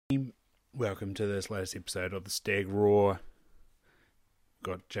Welcome to this latest episode of the Stag Roar.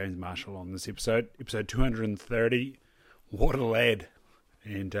 Got James Marshall on this episode 230. What a lad.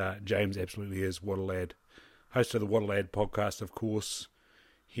 And James absolutely is. What a lad. Host of the What a Lad podcast, of course.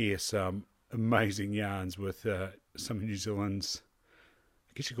 Hear some amazing yarns with some of New Zealand's,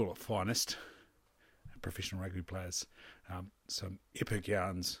 I guess you call it finest, professional rugby players. Some epic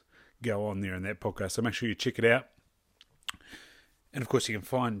yarns go on there in that podcast, so make sure you check it out. And of course, you can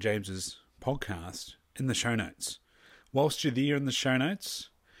find James's podcast in the show notes. Whilst you're there in the show notes,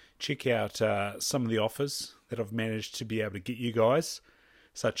 check out some of the offers that I've managed to be able to get you guys,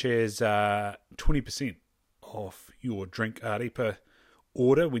 such as 20% off your drink arepa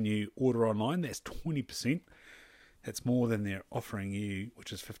order when you order online. That's 20%. That's more than they're offering you,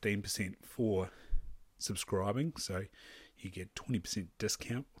 which is 15% for subscribing. So you get 20%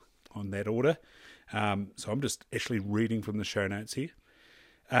 discount on that order. So I'm just actually reading from the show notes here.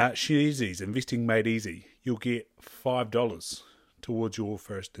 Sheezy's Investing Made Easy. You'll get $5 towards your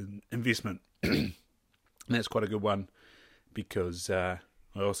first investment. And that's quite a good one because I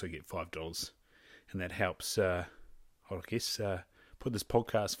also get $5. And that helps, put this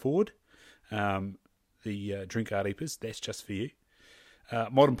podcast forward. The drink arepas, that's just for you.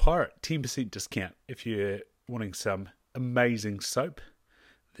 Modern Pirate, 10% discount if you're wanting some amazing soap.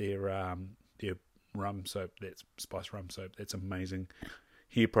 Their rum soap, that's spice rum soap, that's amazing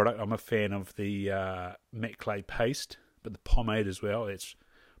hair product. I'm a fan of the matte clay paste, but the pomade as well, it's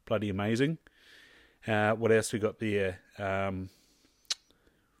bloody amazing. What else we got there?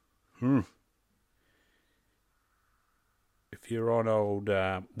 If you're on old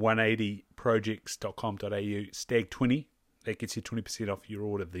 180projects.com.au, Stag 20, that gets you 20% off your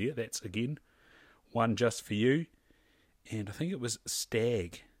order there. That's, again, one just for you. And I think it was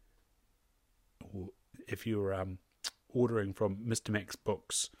Stag, or if you're ordering from Mr. Max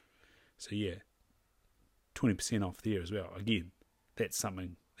Books. So yeah, 20% off there as well. Again, that's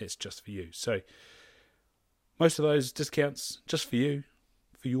something that's just for you. So most of those discounts just for you,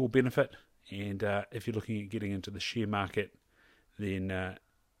 for your benefit. And if you're looking at getting into the share market, then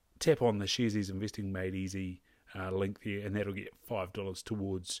tap on the Sheezy's Investing Made Easy link there, and that'll get $5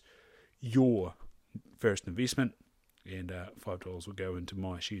 towards your first investment. And $5 will go into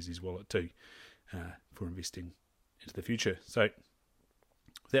my Sheezy's wallet too for investing into the future. So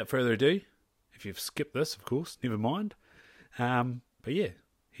without further ado, if you've skipped this, of course, never mind. But yeah,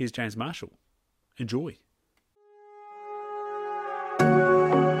 here's James Marshall. Enjoy.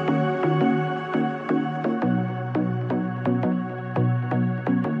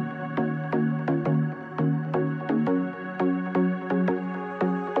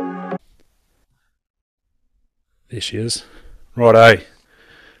 There she is. Righto.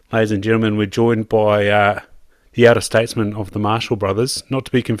 Ladies and gentlemen, we're joined by the elder statesman of the Marshall brothers, not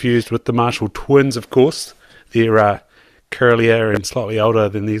to be confused with the Marshall twins, of course. They're curlier and slightly older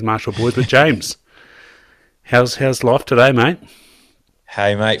than these Marshall boys, but James, how's life today, mate?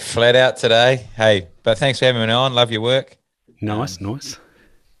 Hey, mate, flat out today. Hey, but thanks for having me on. Love your work. Nice.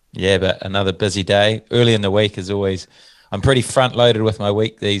 Yeah, but another busy day. Early in the week as always. I'm pretty front-loaded with my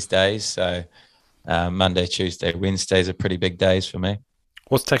week these days, so Monday, Tuesday, Wednesdays are pretty big days for me.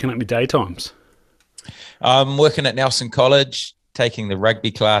 What's taking up your daytimes? I'm working at Nelson College, taking the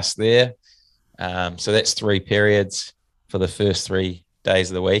rugby class there. So that's 3 periods for the first 3 days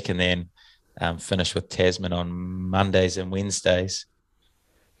of the week, and then finish with Tasman on Mondays and Wednesdays.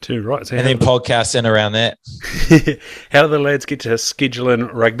 Right. So and then podcasts in around that. How do the lads get to schedule in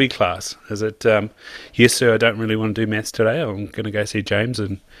rugby class? Is it, yes, sir, I don't really want to do maths today. I'm going to go see James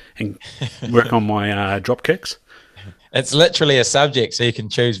and work on my drop kicks? It's literally a subject, so you can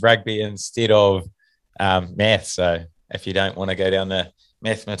choose rugby instead of math. So if you don't want to go down the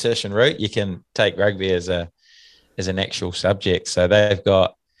mathematician route, you can take rugby as an actual subject. So they've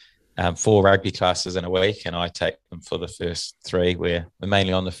got 4 rugby classes in a week, and I take them for the first 3 where we're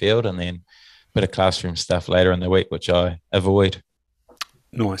mainly on the field, and then a bit of classroom stuff later in the week, which I avoid.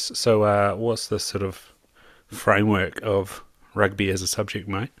 Nice. So what's the sort of framework of rugby as a subject,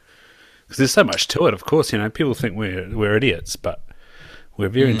 mate? Because there's so much to it, of course. You know, people think we're idiots, but we're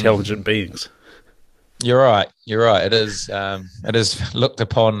very intelligent beings. You're right. It is looked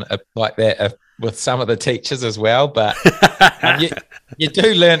upon like that with some of the teachers as well. But you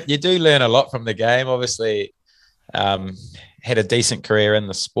do learn a lot from the game. Obviously, had a decent career in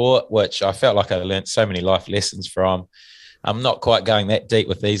the sport, which I felt like I learned so many life lessons from. I'm not quite going that deep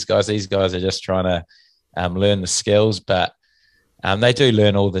with these guys. These guys are just trying to learn the skills, but they do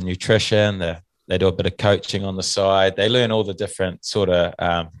learn all the nutrition. They do a bit of coaching on the side. They learn all the different sort of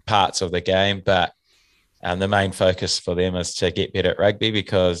parts of the game. But the main focus for them is to get better at rugby,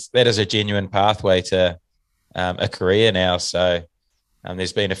 because that is a genuine pathway to a career now. So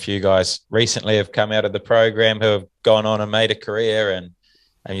there's been a few guys recently have come out of the program who have gone on and made a career, and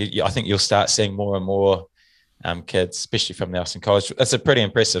I think you'll start seeing more and more kids, especially from Nelson College. It's a pretty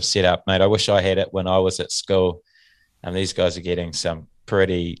impressive setup, mate. I wish I had it when I was at school. These guys are getting some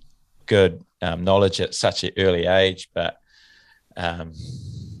pretty good knowledge at such an early age, but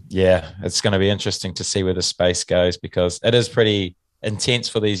it's going to be interesting to see where the space goes, because it is pretty intense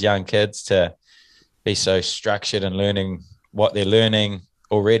for these young kids to be so structured and learning what they're learning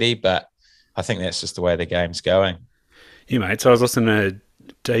already. But I think that's just the way the game's going. Yeah, mate. So I was listening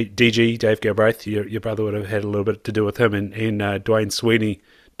to DG, Dave Galbraith. Your brother would have had a little bit to do with him, and Dwayne Sweeney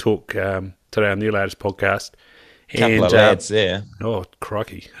talk today on their latest podcast. Couple of lads there. Oh,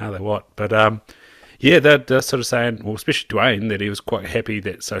 crikey. Are they what? But they're sort of saying, well, especially Dwayne, that he was quite happy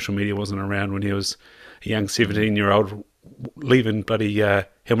that social media wasn't around when he was a young 17-year-old leaving bloody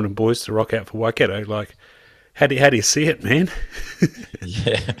Hamilton Boys to rock out for Waikato. Like, how do you see it, man?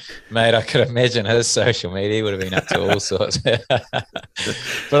 Yeah, mate, I could imagine his social media would have been up to all sorts. But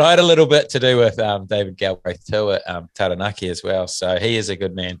I had a little bit to do with David Galbraith too at Taranaki as well. So he is a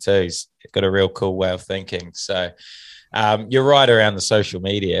good man too. He's got a real cool way of thinking. So you're right around the social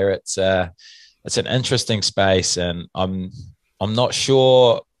media. It's an interesting space, and I'm not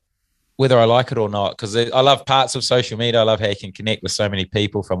sure whether I like it or not, because I love parts of social media. I love how you can connect with so many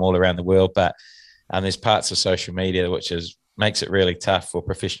people from all around the world, but there's parts of social media which makes it really tough for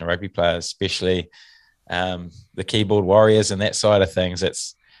professional rugby players, especially the keyboard warriors and that side of things.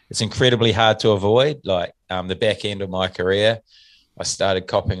 It's incredibly hard to avoid. Like the back end of my career, I started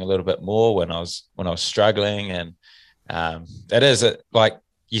copying a little bit more when I was struggling, and it is like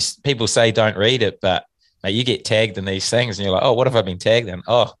people say don't read it, but mate, you get tagged in these things, and you're like, oh, what have I been tagged in?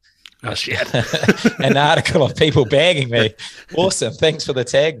 Oh shit! An article of people bagging me. Awesome, thanks for the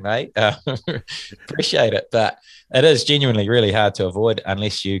tag, mate. Appreciate it, but it is genuinely really hard to avoid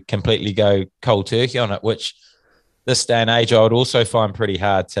unless you completely go cold turkey on it, which this day and age I would also find pretty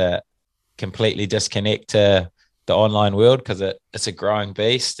hard to completely disconnect to the online world, because it's a growing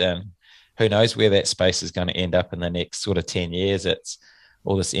beast, and who knows where that space is going to end up in the next sort of 10 years. It's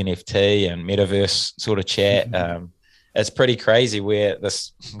all this NFT and metaverse sort of chat. It's pretty crazy where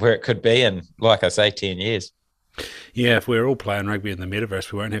it could be in, like I say, 10 years. Yeah, if we're all playing rugby in the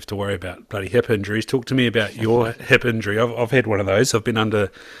metaverse, we won't have to worry about bloody hip injuries. Talk to me about your hip injury. I've had one of those. I've been under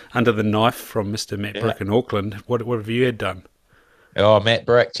the knife from Mr. Matt Brick in Auckland. What have you had done? Oh, Matt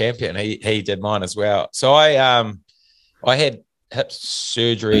Brick, champion. He did mine as well. So I had hip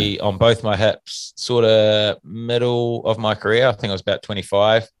surgery on both my hips, sort of middle of my career. I think I was about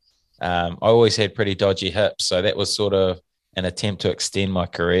 25. I always had pretty dodgy hips, so that was sort of an attempt to extend my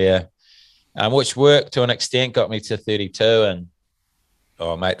career, which worked to an extent, got me to 32. And,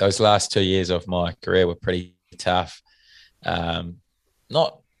 oh, mate, those last 2 years of my career were pretty tough. Started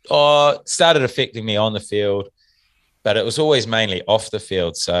affecting me on the field, but it was always mainly off the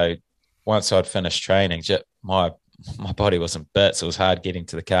field. So once I'd finished training, my body wasn't bits. It was hard getting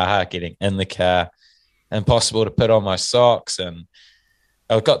to the car, hard getting in the car, impossible to put on my socks. And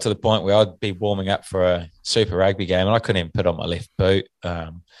I got to the point where I'd be warming up for a Super Rugby game and I couldn't even put on my left boot.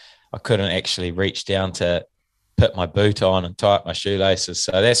 I couldn't actually reach down to put my boot on and tie up my shoelaces.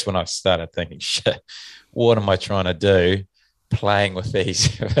 So that's when I started thinking, shit, what am I trying to do playing with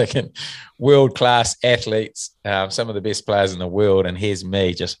these world-class athletes, some of the best players in the world, and here's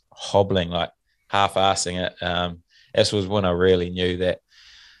me just hobbling, like half-assing it. This was when I really knew that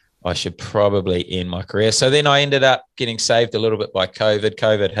I should probably end my career. So then I ended up getting saved a little bit by COVID.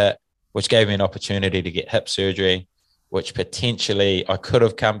 COVID hit, which gave me an opportunity to get hip surgery, which potentially I could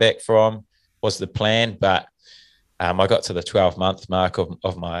have come back from, was the plan. But I got to the 12-month mark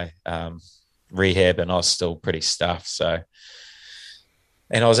of my rehab and I was still pretty stuffed. So,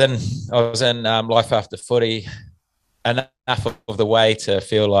 and I was in life after footy enough of the way to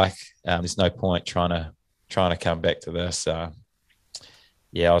feel like there's no point trying to come back to this. I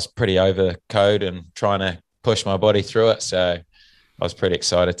was pretty over code and trying to push my body through it. So I was pretty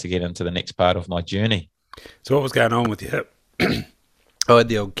excited to get into the next part of my journey. So what was going on with your hip? I had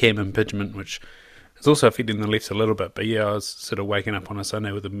the old cam impingement, which is also affecting the left a little bit. But yeah, I was sort of waking up on a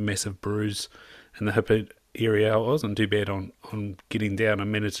Sunday with a massive bruise in the hip area. I wasn't too bad on getting down. I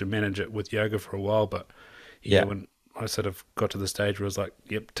managed to manage it with yoga for a while. But yeah, when I sort of got to the stage where I was like,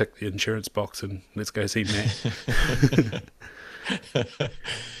 yep, tick the insurance box and let's go see Matt.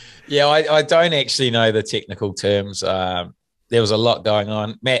 Yeah, I don't actually know the technical terms. There was a lot going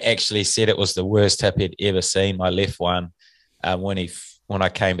on. Matt actually said it was the worst hip he'd ever seen, my left one, when when I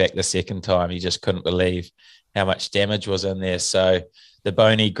came back the second time, he just couldn't believe how much damage was in there. So the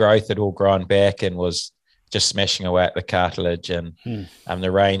bony growth had all grown back and was just smashing away at the cartilage, and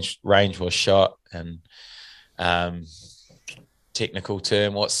the range was shot. And technical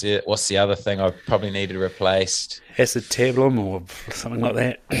term, what's the other thing I probably needed replaced? Acetabulum or something like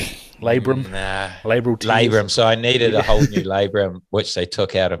that. Labrum. Labrum. So I needed a whole new labrum, which they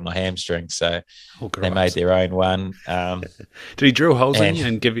took out of my hamstring. So they made their own one. Did he drill holes in you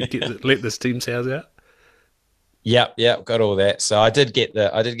and let the stem cells out? Yep, got all that. So I did get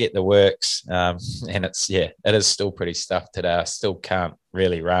the works, and it is still pretty stuffed today. I still can't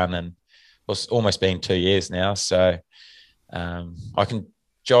really run, and it's almost been 2 years now. So I can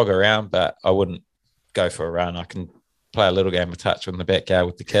jog around, but I wouldn't go for a run. I can play a little game of touch in the backyard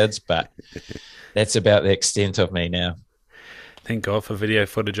with the kids, but that's about the extent of me now. Thank God for video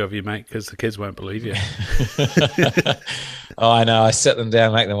footage of you, mate, because the kids won't believe you. Oh, I know. I sit them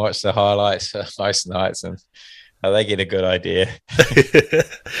down, make them watch the highlights most nights, and they get a good idea.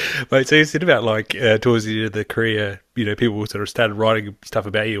 Mate, so you said about towards the end of the career, people sort of started writing stuff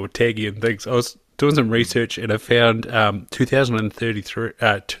about you or tag you and things. I was doing some research and I found 2013,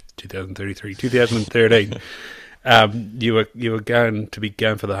 you were going to be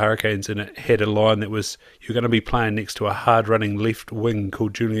going for the Hurricanes, and it had a line that was, you're going to be playing next to a hard-running left wing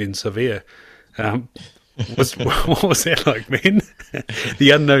called Julian Sevilla. What was that like, man?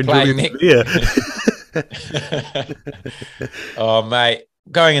 The unknown Julian Sevilla. Oh, mate,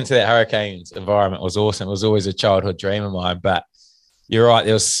 going into that Hurricanes environment was awesome. It was always a childhood dream of mine, but you're right,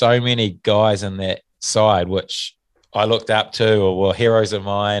 there was so many guys in that side which I looked up to or were heroes of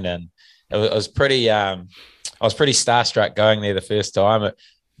mine, and it was pretty I was pretty starstruck going there the first time.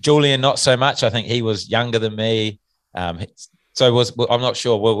 Julian, not so much. I think he was younger than me. I'm not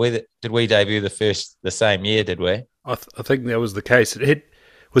sure. Did we debut the same year? Did we? I think that was the case.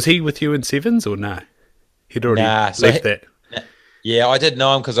 Was he with you in sevens or no? He'd already left that. Yeah, I did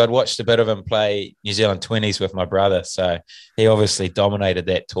know him because I'd watched a bit of him play New Zealand 20s with my brother. So he obviously dominated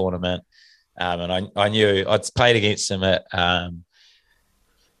that tournament. And I knew I'd played against him at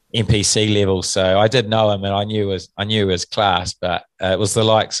NPC level. So I did know him, and I knew his class, but it was the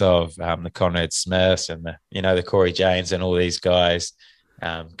likes of the Conrad Smiths and the Corey Janes and all these guys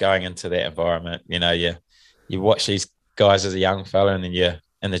going into that environment. You watch these guys as a young fella, and then you're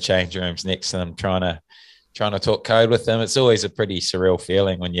in the change rooms next to them trying to talk code with them. It's always a pretty surreal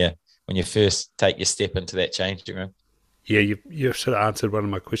feeling when you first take your step into that changing room. Yeah, you've sort of answered one of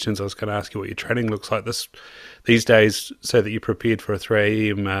my questions. I was going to ask you what your training looks like these days, so that you're prepared for a 3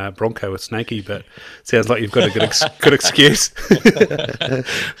 a.m. Bronco with Snakey. But it sounds like you've got a good excuse.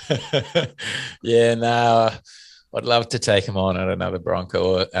 Yeah, no, I'd love to take him on at another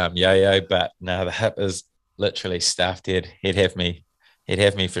Bronco or yo-yo, but no, the hip is literally stuffed. He'd have me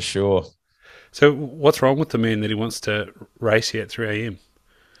for sure. So what's wrong with the man that he wants to race you at 3 a.m.?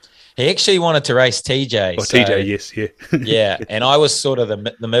 He actually wanted to race TJ. Oh, TJ, yes, yeah. Yeah, and I was sort of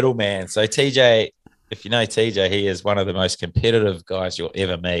the middleman. So TJ, if you know TJ, he is one of the most competitive guys you'll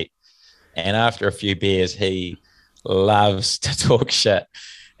ever meet. And after a few beers, he loves to talk shit.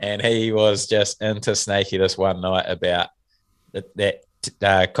 And he was just into Snakey this one night about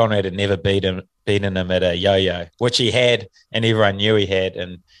that Conrad had never beaten him at a yo-yo, which he had, and everyone knew he had.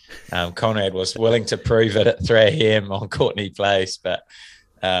 And Conrad was willing to prove it at 3 a.m. on Courtney Place, but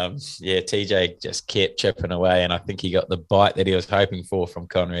TJ just kept chipping away, and I think he got the bite that he was hoping for from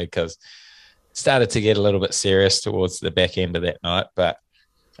Conrad, because it started to get a little bit serious towards the back end of that night. But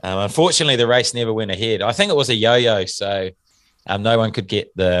unfortunately, the race never went ahead. I think it was a yo-yo, so no one could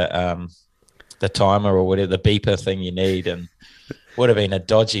get the timer or whatever, the beeper thing you need, and would have been a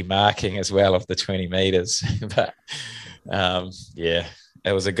dodgy marking as well of the 20 meters. But it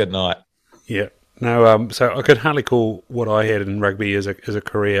was a good night. Yeah. No, so I could hardly call what I had in rugby as a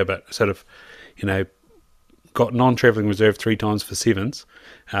career, but sort of, got non-travelling reserve 3 times for sevens,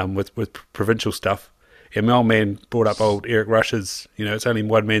 with provincial stuff. And my old man brought up old Eric Rush's, it's only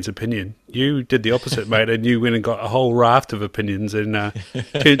one man's opinion. You did the opposite, mate, and you went and got a whole raft of opinions, and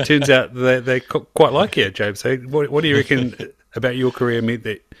turns out they quite like you, James. So what do you reckon about your career meant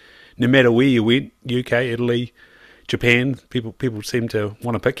that no matter where you went, UK, Italy, Japan, people seem to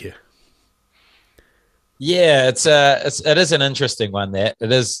want to pick you? Yeah, it is an interesting one. That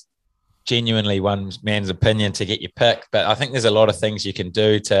it is genuinely one man's opinion to get you picked, but I think there's a lot of things you can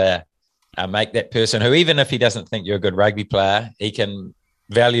do to make that person, who even if he doesn't think you're a good rugby player, he can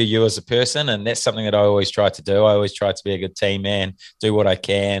value you as a person, and that's something that I always try to do. I always try to be a good team man, do what I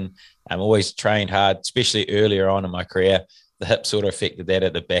can. I'm always trained hard, especially earlier on in my career. The hip sort of affected that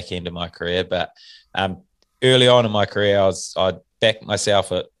at the back end of my career, but early on in my career, I back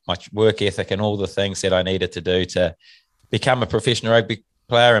myself at my work ethic and all the things that I needed to do to become a professional rugby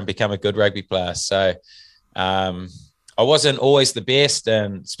player and become a good rugby player. So I wasn't always the best,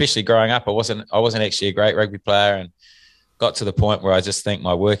 and especially growing up, I wasn't actually a great rugby player, and got to the point where I just think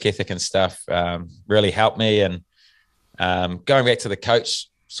my work ethic and stuff really helped me. And going back to the coach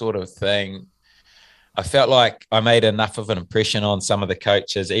sort of thing, I felt like I made enough of an impression on some of the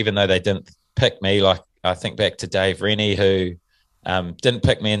coaches, even though they didn't pick me. Like I think back to Dave Rennie, who didn't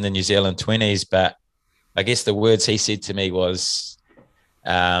pick me in the New Zealand 20s, but I guess the words he said to me was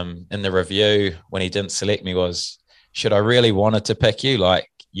in the review when he didn't select me was, should I really wanted to pick you? Like,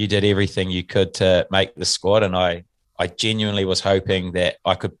 you did everything you could to make the squad, and I genuinely was hoping that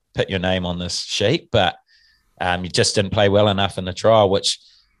I could put your name on this sheet, but you just didn't play well enough in the trial, which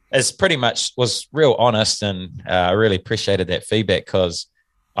is pretty much was real honest. And I really appreciated that feedback, because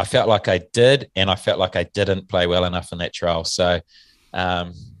I felt like I did, and I felt like I didn't play well enough in that trial. So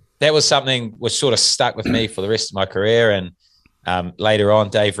that was something which sort of stuck with me for the rest of my career. And later on,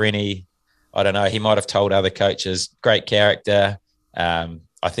 Dave Rennie, I don't know, he might have told other coaches, great character.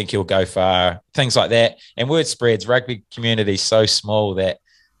 I think he'll go far, things like that. And word spreads. Rugby community is so small that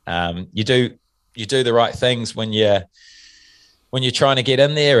you do the right things when you're trying to get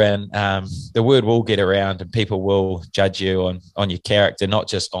in there, and the word will get around, and people will judge you on your character, not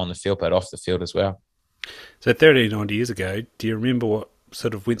just on the field, but off the field as well. So 13 odd years ago, do you remember what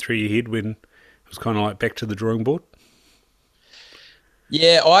sort of went through your head when it was kind of like back to the drawing board?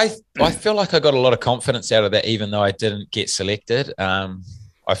 Yeah, I feel like I got a lot of confidence out of that, even though I didn't get selected.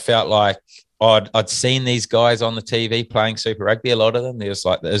 I felt like I'd seen these guys on the TV playing Super Rugby, a lot of them. There was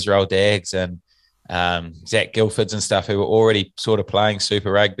like the Israel Dags and Zach Guilfords and stuff, who were already sort of playing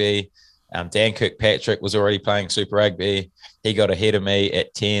Super Rugby. Dan Kirkpatrick was already playing Super Rugby. He got ahead of me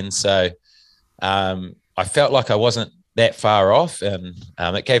at 10. So I felt like I wasn't that far off, and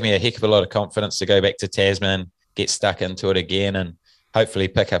it gave me a heck of a lot of confidence to go back to Tasman, get stuck into it again, and hopefully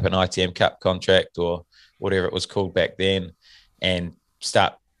pick up an ITM Cup contract or whatever it was called back then, and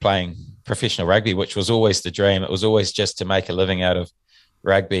start playing professional rugby, which was always the dream. It was always just to make a living out of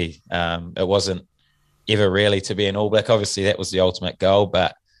rugby. It wasn't ever really to be an All Black. Obviously, that was the ultimate goal,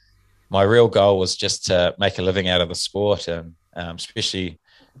 but my real goal was just to make a living out of the sport. And especially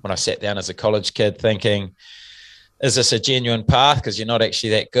when I sat down as a college kid thinking, is this a genuine path? Because you're not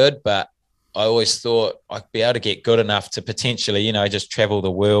actually that good, but I always thought I'd be able to get good enough to potentially, just travel the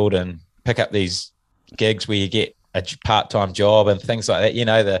world and pick up these gigs where you get a part-time job and things like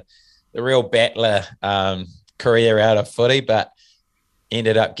that, the real battler career out of footy, but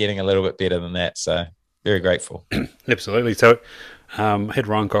ended up getting a little bit better than that. So very grateful. Absolutely. So I had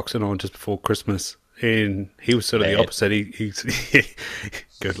Ryan Coxon on just before Christmas, and he was sort of the opposite. He's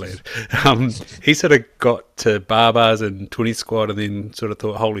good lad. He sort of got to bars and 20 squad and then sort of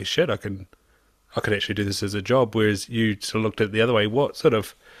thought, holy shit, I could actually do this as a job, whereas you sort of looked at it the other way. What sort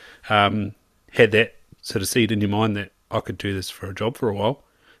of had that sort of seed in your mind that I could do this for a job for a while?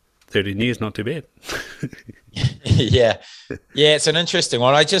 13 years, not too bad. Yeah, it's an interesting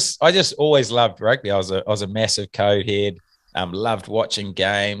one. I just always loved rugby. I was a massive code head. Loved watching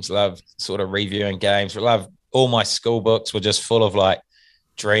games, loved sort of reviewing games. Loved all my school books were just full of like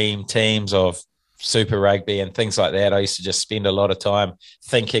dream teams of Super Rugby and things like that. I used to just spend a lot of time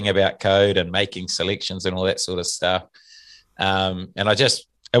thinking about code and making selections and all that sort of stuff. And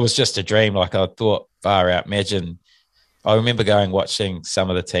it was just a dream. Like I thought, far out. Imagine, I remember watching some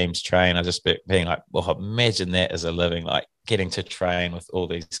of the teams train. I just being like, well, imagine that as a living, like getting to train with all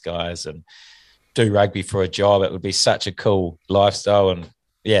these guys and do rugby for a job. It would be such a cool lifestyle, and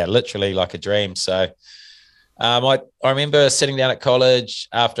yeah, literally like a dream. So I remember sitting down at college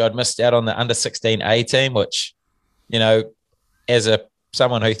after I'd missed out on the under-16 A team, which, as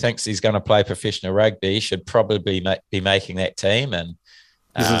someone who thinks he's going to play professional rugby, should probably be making that team. And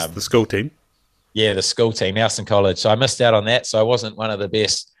this is the school team? Yeah, the school team, Nelson College. So I missed out on that. So I wasn't one of the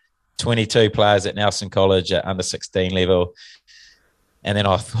best 22 players at Nelson College at under-16 level. And then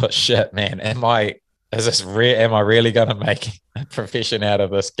I thought, shit, man, am I really going to make a profession out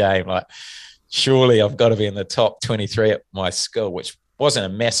of this game? Like, surely I've got to be in the top 23 at my school, which wasn't a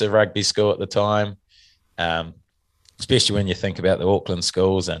massive rugby school at the time, especially when you think about the Auckland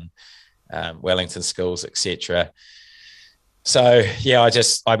schools and Wellington schools, etc. So, yeah,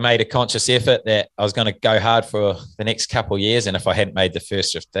 I made a conscious effort that I was going to go hard for the next couple of years. And if I hadn't made the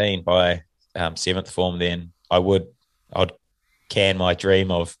first 15 by seventh form, then I'd can my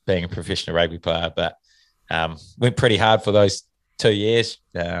dream of being a professional rugby player. But went pretty hard for those 2 years.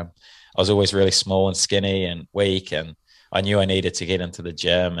 I was always really small and skinny and weak, and I knew I needed to get into the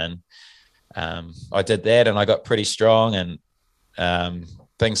gym. And I did that, and I got pretty strong. And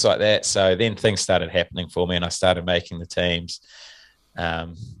things like that. So then things started happening for me and I started making the teams.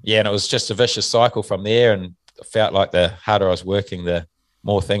 And it was just a vicious cycle from there. And I felt like the harder I was working, the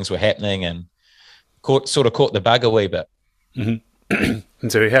more things were happening, and sort of caught the bug a wee bit. Mm-hmm.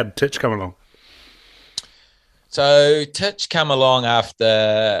 And so how did Titch come along? So Titch come along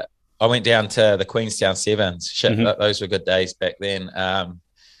after I went down to the Queenstown Sevens. Shit, those were good days back then.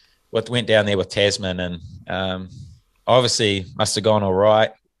 Went down there with Tasman, and obviously must have gone all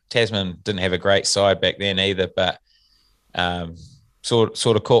right. Tasman didn't have a great side back then either, but sort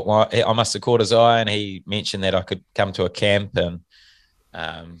of I must have caught his eye, and he mentioned that I could come to a camp, and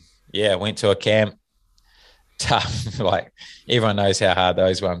went to a camp. Tough, like everyone knows how hard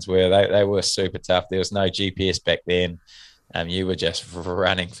those ones were. They were super tough. There was no GPS back then. You were just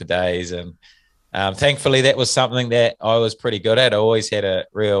running for days, and thankfully that was something that I was pretty good at. I always had a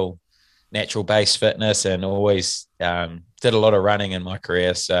real natural base fitness, and always did a lot of running in my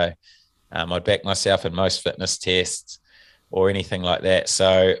career. So I'd back myself in most fitness tests or anything like that.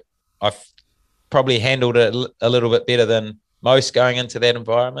 So I've probably handled it a little bit better than most going into that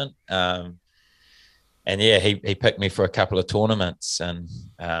environment. And yeah, he picked me for a couple of tournaments, and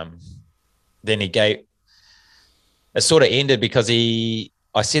then it sort of ended because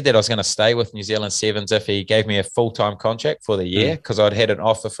I said that I was going to stay with New Zealand Sevens if he gave me a full-time contract for the year, because I'd had an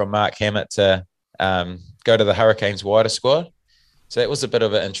offer from Mark Hammett to go to the Hurricanes wider squad. So that was a bit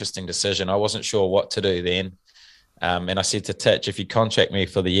of an interesting decision. I wasn't sure what to do then. And I said to Titch, if you contract me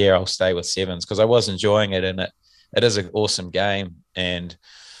for the year, I'll stay with Sevens, because I was enjoying it, and it is an awesome game. And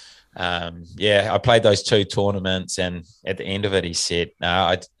I played those 2 tournaments, and at the end of it, he said,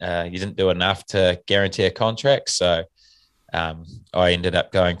 "No, you didn't do enough to guarantee a contract." So I ended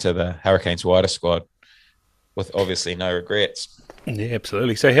up going to the Hurricanes wider squad with obviously no regrets. Yeah,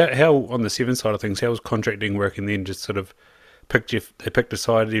 absolutely. So how on the Seven side of things, how was contracting working then? Just sort of they picked a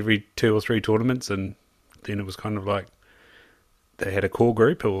side every 2 or 3 tournaments, and then it was kind of like they had a core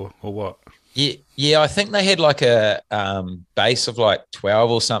group, or what? Yeah, I think they had like a base of like 12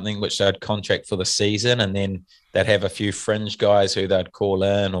 or something, which they'd contract for the season, and then they'd have a few fringe guys who they'd call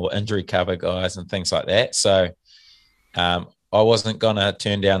in, or injury cover guys and things like that. So I wasn't going to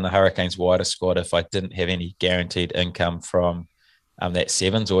turn down the Hurricanes wider squad if I didn't have any guaranteed income from that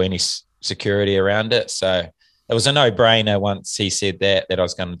Sevens or any security around it. So it was a no-brainer once he said that I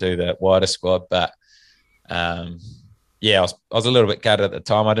was going to do the wider squad. But I was a little bit gutted at the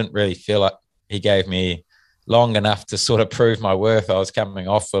time. I didn't really feel like he gave me long enough to sort of prove my worth. I was coming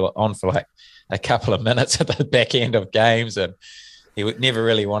on for like a couple of minutes at the back end of games, and he never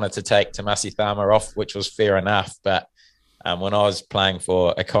really wanted to take Tamasi Thama off, which was fair enough. But when I was playing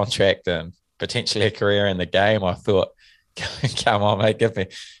for a contract and potentially a career in the game, I thought, come on, mate, give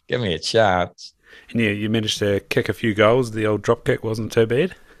me a chance. And yeah, you managed to kick a few goals. The old drop kick wasn't too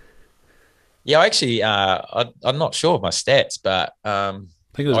bad. Yeah, actually, I'm not sure of my stats, but I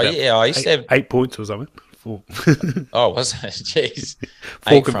think it was I used to have 8 points or something. 4. Oh, was it? Jeez.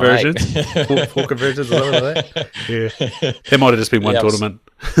 4 conversions. 4 conversions or something like that. Yeah. There might have just been one tournament.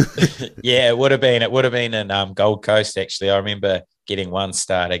 Yeah, it would have been. It would have been in Gold Coast, actually. I remember getting one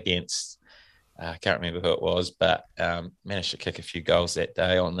start against, I can't remember who it was, but managed to kick a few goals that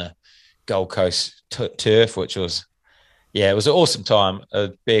day on the Gold Coast turf, which was, it was an awesome time.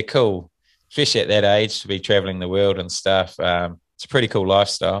 It'd be cool, especially at that age, to be traveling the world and stuff. It's a pretty cool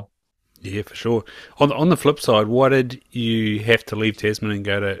lifestyle. Yeah, for sure. On the flip side, why did you have to leave Tasman and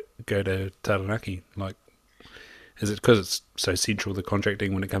go to Taranaki? Like, is it because it's so central, the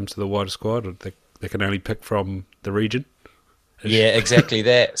contracting, when it comes to the wider squad, or they can only pick from the region? Yeah, exactly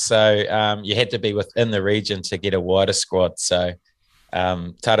that. So you had to be within the region to get a wider squad. So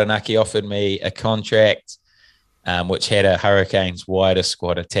Taranaki offered me a contract which had a Hurricanes wider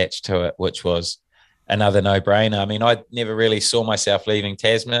squad attached to it, which was another no-brainer. I mean, I never really saw myself leaving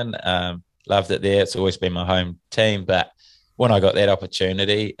Tasman. Loved it there. It's always been my home team. But when I got that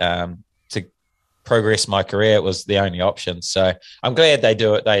opportunity to progress my career, it was the only option. So I'm glad they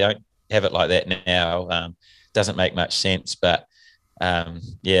do it. They don't have it like that now. Doesn't make much sense. But,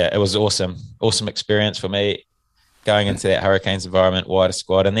 it was awesome experience for me going into that Hurricanes environment, wider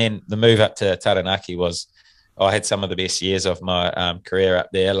squad. And then the move up to Taranaki was, I had some of the best years of my career up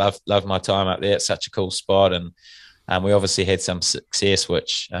there. Loved my time up there. It's such a cool spot. And we obviously had some success,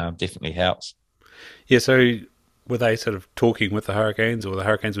 which definitely helps. Yeah, so were they sort of talking with the Hurricanes, or the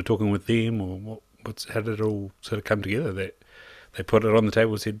Hurricanes were talking with them, or how did it all sort of come together that they put it on the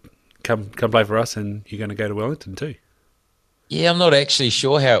table and said, come play for us, and you're going to go to Wellington too? Yeah, I'm not actually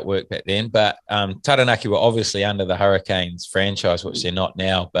sure how it worked back then, but Taranaki were obviously under the Hurricanes franchise, which they're not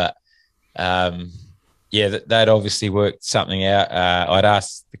now. But yeah, they'd obviously worked something out. I'd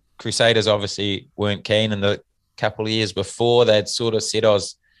asked the Crusaders, obviously weren't keen, and the couple of years before they'd sort of said I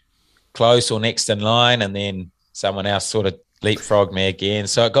was close or next in line, and then someone else sort of leapfrogged me again.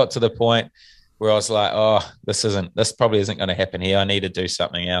 So it got to the point where I was like, oh, this probably isn't going to happen here. I need to do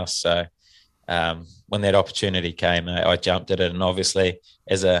something else. So when that opportunity came, I jumped at it, and obviously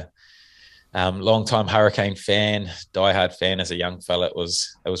as a long-time Hurricane fan, diehard fan as a young fella, it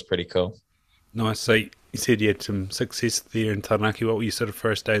was pretty cool. Nice. So you said you had some success there in Taranaki. What were your sort of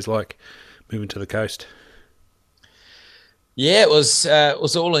first days like moving to the coast? Yeah, it was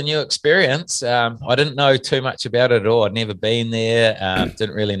all a new experience. I didn't know too much about it at all. I'd never been there.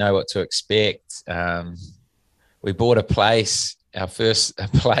 Didn't really know what to expect. We bought our first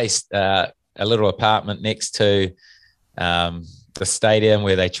place, a little apartment next to the stadium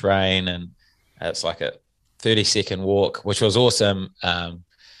where they train, and it's like a 30-second walk, which was awesome.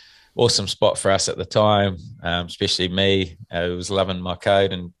 Awesome spot for us at the time, especially me. I was loving my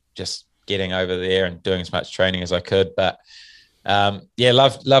code and just getting over there and doing as much training as I could. But yeah,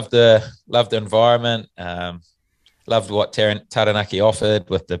 loved the environment. Loved what Taranaki offered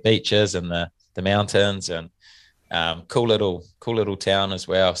with the beaches and the mountains, and cool little town as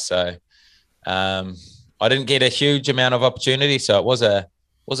well. So I didn't get a huge amount of opportunity, so it was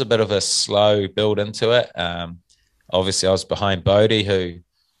a bit of a slow build into it. Obviously, I was behind Bodie, who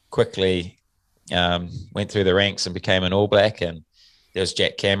quickly went through the ranks and became an All Black, and there was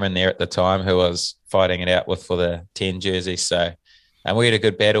Jack Cameron there at the time who was fighting it out with for the 10 jersey. So we had a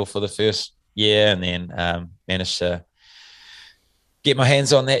good battle for the first year, and then managed to get my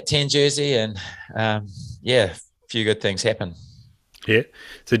hands on that 10 jersey, and yeah, a few good things happened. Yeah.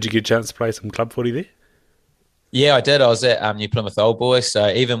 So did you get a chance to play some club footy there? Yeah, I did. I was at New Plymouth Old Boys. So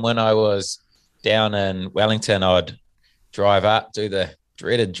even when I was down in Wellington, I'd drive up, do the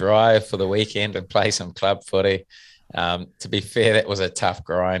dreaded drive for the weekend and play some club footy. To be fair, that was a tough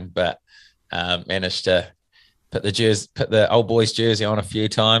grind, but managed to put the Old Boys jersey on a few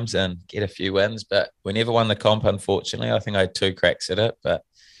times and get a few wins. But we never won the comp, unfortunately. I think I had 2 cracks at it, but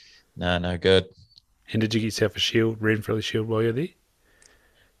no good. And did you get yourself a shield, Renfrew Shield, while you're there?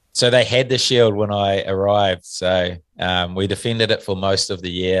 So they had the shield when I arrived. So we defended it for most of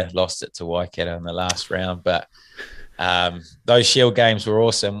the year, lost it to Waikato in the last round. But those shield games were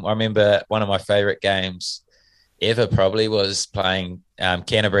awesome. I remember one of my favourite games ever probably was playing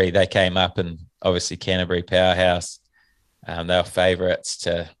Canterbury. They came up, and obviously Canterbury powerhouse. They were favourites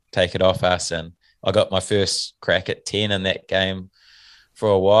to take it off us. And I got my first crack at 10 in that game for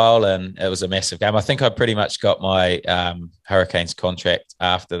a while, and it was a massive game. I think I pretty much got my Hurricanes contract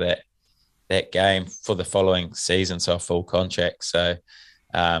after that game for the following season, so a full contract. So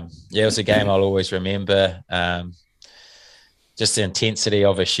yeah, it was a game I'll always remember. Just the intensity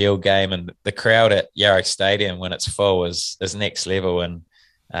of a shield game, and the crowd at Yarra Stadium when it's full is next level, and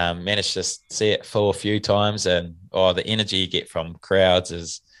managed to see it full a few times, and the energy you get from crowds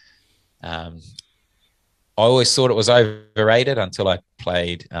is I always thought it was overrated until I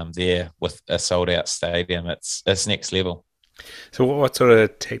played there with a sold-out stadium. It's next level. So what sort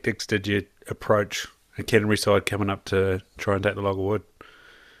of tactics did you approach a Canterbury side coming up to try and take the log of wood?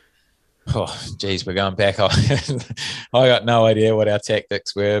 Oh, geez, we're going back. I got no idea what our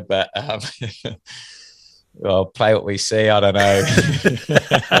tactics were, but well, play what we see. I don't know.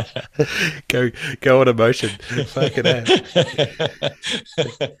 go on emotion. Fucking hell.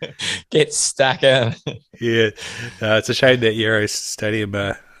 Get stuck in. Yeah, it's a shame that Yarra Stadium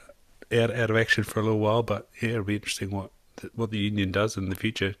out of action for a little while, but yeah, it'll be interesting what the union does in the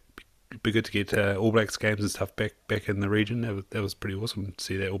future. It'd be good to get All Blacks games and stuff back in the region. That was pretty awesome to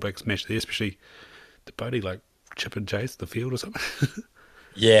see that All Blacks match there, especially the buddy like chip and chase the field or something.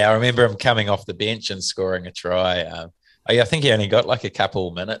 Yeah, I remember him coming off the bench and scoring a try. I think he only got like a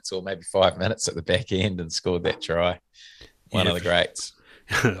couple minutes or maybe 5 minutes at the back end and scored that try. One of the greats.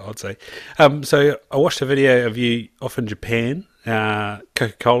 I'd say. So I watched a video of you off in Japan,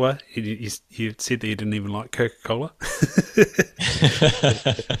 Coca-Cola. You said that you didn't even like Coca-Cola.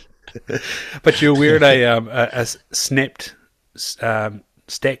 But you're wearing a stacked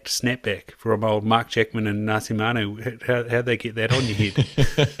snapback from old Mark Jackman and Nasi Manu. How'd they get that on your head?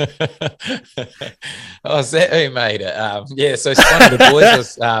 Oh, is that who made it? Yeah, so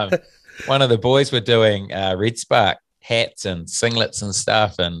one of the boys were doing Red Spark hats and singlets and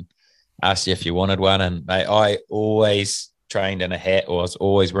stuff, and asked you if you wanted one. And mate, I always trained in a hat, or was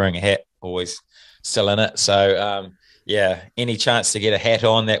always wearing a hat, always still in it. So yeah, any chance to get a hat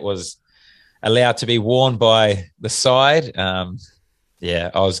on that was allowed to be worn by the side,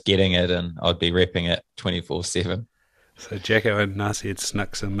 yeah, I was getting it, and I'd be repping it 24/7. So Jacko and Nasi had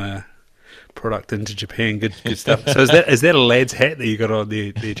snuck some product into Japan. Good stuff. So is that a lad's hat that you got on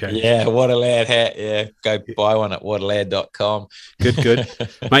there, James? Yeah, what a lad hat. Yeah, go buy one at whatalad.com. Good.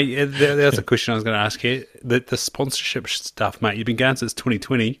 Mate, there's a question I was going to ask you. The sponsorship stuff, mate, you've been going since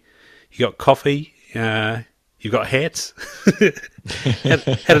 2020. You got coffee, you've got hats.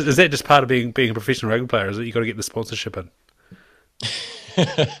 Is that just part of being a professional rugby player? Is it you got to get the sponsorship in?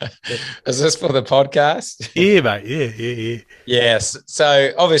 Is this for the podcast? Yeah, mate. Yeah. Yes.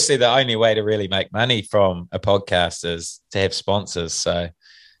 So obviously the only way to really make money from a podcast is to have sponsors. So,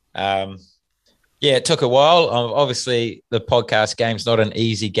 it took a while. Obviously the podcast game's not an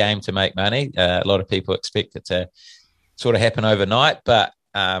easy game to make money. A lot of people expect it to sort of happen overnight, but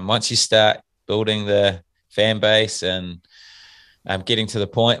once you start building the fan base and getting to the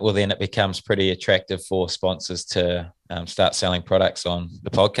point, well, then it becomes pretty attractive for sponsors to start selling products on the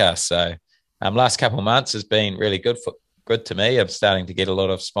podcast. So last couple of months has been really good to me. I'm starting to get a lot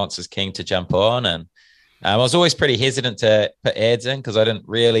of sponsors keen to jump on. And I was always pretty hesitant to put ads in because I didn't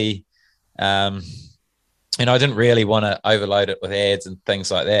really, I didn't really want to overload it with ads and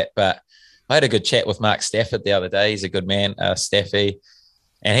things like that. But I had a good chat with Mark Stafford the other day. He's a good man, Staffy.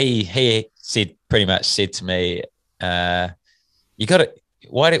 And he pretty much said to me, you got to,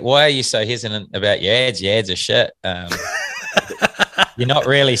 why are you so hesitant about your ads? Your ads are shit. You're not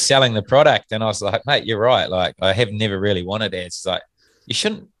really selling the product. And I was like, mate, you're right. Like, I have never really wanted ads. It's like, you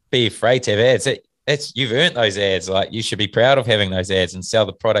shouldn't be afraid to have ads. You've earned those ads. Like, you should be proud of having those ads and sell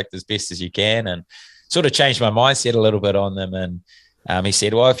the product as best as you can. And sort of changed my mindset a little bit on them. And he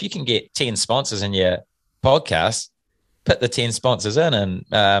said, well, if you can get 10 sponsors in your podcast, put the 10 sponsors in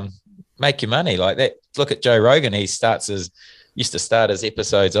and make your money like that. Look at Joe Rogan. He used to start his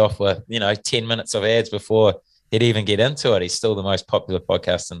episodes off with, 10 minutes of ads before he'd even get into it. He's still the most popular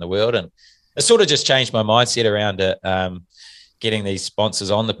podcast in the world. And it sort of just changed my mindset around it, getting these sponsors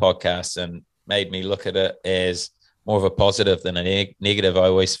on the podcast, and made me look at it as more of a positive than a negative. I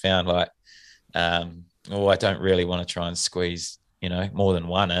always found like, I don't really want to try and squeeze, more than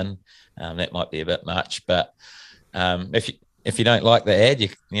one in. That might be a bit much, but if you don't like the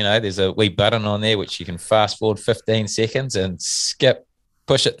ad, there's a wee button on there which you can fast forward 15 seconds and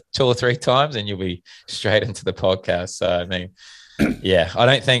push it 2 or 3 times, and you'll be straight into the podcast. So, I mean, I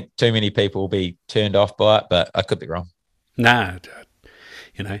don't think too many people will be turned off by it, but I could be wrong. Nah,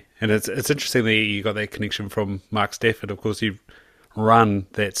 and it's interesting that you got that connection from Mark Stafford. Of course, you've run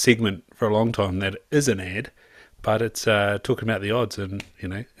that segment for a long time that is an ad, but it's talking about the odds, and,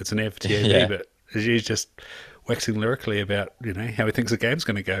 it's an ad for TAB, but he's just waxing lyrically about, how he thinks the game's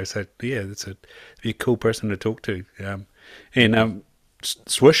going to go. So, it's be a cool person to talk to.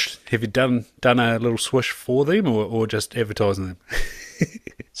 Swish, have you done a little swish for them or just advertising them?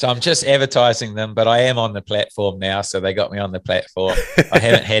 So I'm just advertising them, but I am on the platform now, so they got me on the platform. I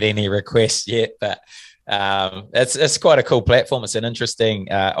haven't had any requests yet, but it's quite a cool platform. It's an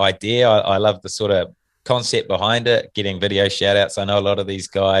interesting idea. I love the sort of concept behind it, getting video shout outs. I know a lot of these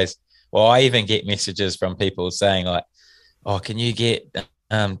guys, well, I even get messages from people saying like, oh, can you get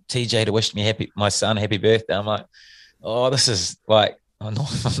TJ to wish me my son happy birthday? I'm like, oh, this is like, I'm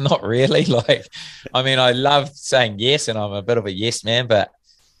not really. Like, I mean, I love saying yes, and I'm a bit of a yes man, but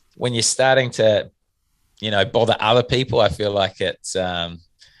when you're starting to, bother other people, I feel like it's a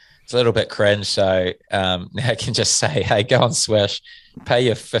little bit cringe. So now I can just say, hey, go on Swish, pay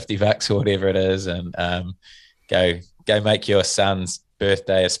your $50 or whatever it is, and go make your son's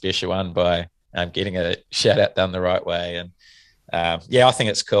birthday a special one by getting a shout out done the right way. And I think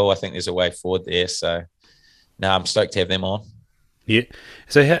it's cool. I think there's a way forward there. So now I'm stoked to have them on. Yeah.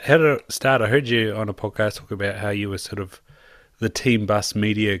 So how did it start? I heard you on a podcast talk about how you were sort of the Team Bus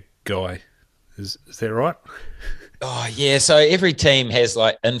media guy. Is that right? Oh, yeah. So every team has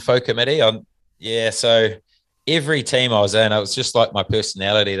like info committee. So every team I was in, it was just like my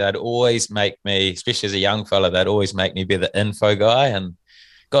personality. They'd always make me, especially as a young fella, they'd always make me be the info guy, and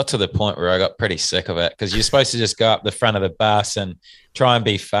got to the point where I got pretty sick of it, because you're supposed to just go up the front of the bus and try and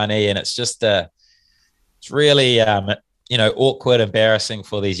be funny. And it's just it's really, awkward, embarrassing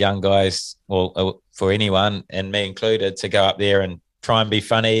for these young guys, or for anyone, and me included, to go up there and try and be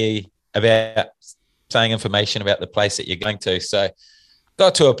funny about saying information about the place that you're going to. So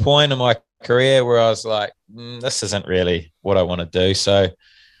got to a point in my career where I was like, this isn't really what I want to do. So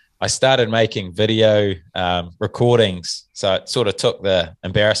I started making video recordings. So it sort of took the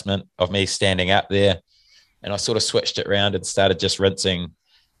embarrassment of me standing up there, and I sort of switched it around and started just rinsing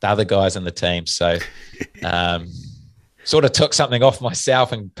the other guys in the team. So sort of took something off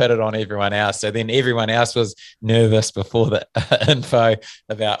myself and put it on everyone else. So then everyone else was nervous before the info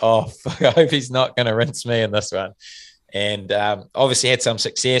about, I hope he's not going to rinse me in this one. And obviously had some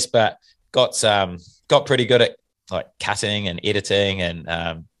success, but got pretty good at like cutting and editing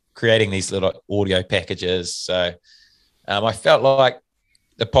and creating these little audio packages. So I felt like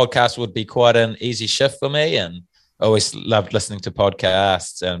the podcast would be quite an easy shift for me, and I always loved listening to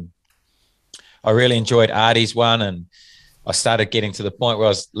podcasts. And I really enjoyed Artie's one, and I started getting to the point where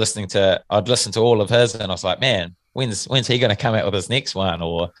I'd listen to all of his, and I was like, man, when's he going to come out with his next one?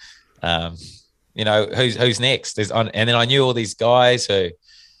 Or, who's next? And then I knew all these guys who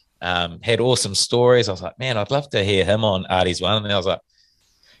had awesome stories. I was like, man, I'd love to hear him on Artie's one. And then I was like,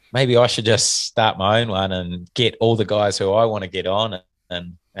 maybe I should just start my own one and get all the guys who I want to get on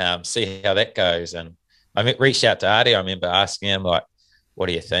and see how that goes. And I reached out to Artie. I remember asking him, like, what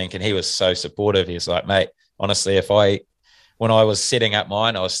do you think? And he was so supportive. He was like, mate, honestly, when I was setting up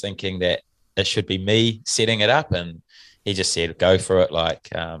mine, I was thinking that it should be me setting it up. And he just said, go for it. Like,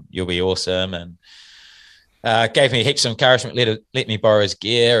 you'll be awesome. And gave me heaps of encouragement, let me borrow his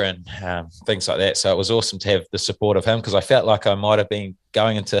gear and things like that. So it was awesome to have the support of him, because I felt like I might have been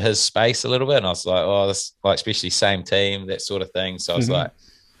going into his space a little bit. And I was like, oh, this, like, especially same team, that sort of thing. So I was like,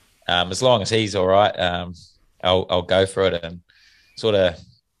 as long as he's all right, I'll go for it. And sort of,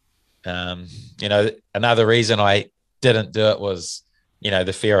 another reason I didn't do it was,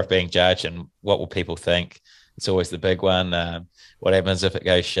 the fear of being judged and what will people think. It's always the big one. What happens if it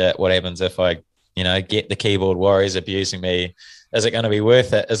goes shit? What happens if I get the keyboard warriors abusing me? Is it going to be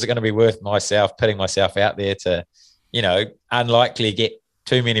worth it? Is it going to be worth myself putting myself out there to, unlikely get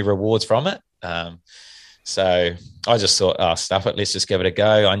too many rewards from it? So I just thought, oh, stuff it. Let's just give it a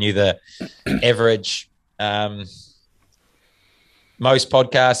go. I knew the average, most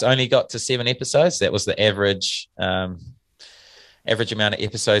podcasts only got to 7 episodes. That was the average amount of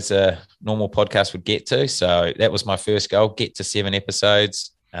episodes a normal podcast would get to. So that was my first goal, get to 7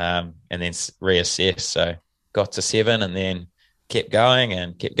 episodes. And then reassess. So got to 7 and then kept going.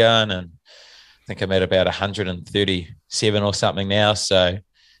 And I think I'm at about 137 or something now. So,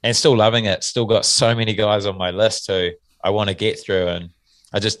 and still loving it. Still got so many guys on my list who I want to get through, and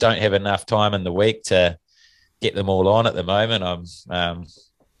I just don't have enough time in the week to get them all on at the moment.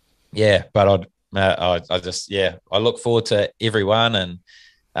 But I look forward to everyone, and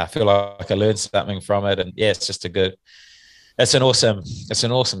I feel like I learned something from it. And it's just it's an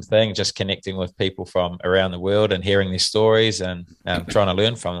awesome thing, just connecting with people from around the world and hearing their stories and trying to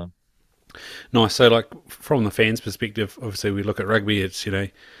learn from them. Nice. So, like, from the fans' perspective, obviously we look at rugby. It's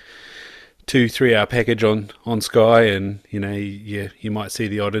 2-3 hour package on Sky, and you might see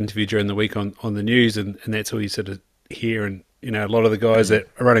the odd interview during the week on the news, and that's all you sort of hear. And a lot of the guys that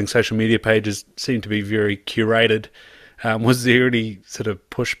are running social media pages seem to be very curated. Was there any sort of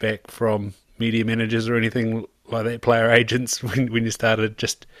pushback from media managers or anything like that, player agents, when you started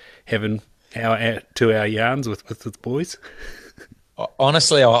just having 2-hour yarns with the boys?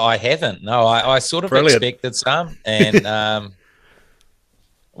 Honestly, I haven't. No, I sort of expected some. And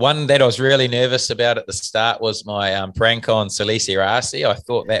one that I was really nervous about at the start was my prank on Salisi Rasi. I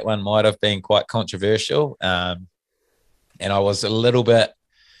thought that one might have been quite controversial. And I was a little bit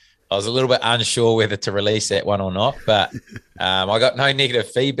unsure whether to release that one or not, but I got no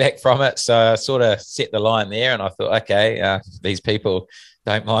negative feedback from it. So I sort of set the line there, and I thought, okay, these people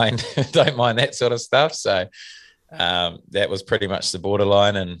don't mind that sort of stuff. So that was pretty much the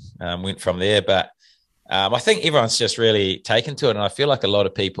borderline, and went from there. But I think everyone's just really taken to it, and I feel like a lot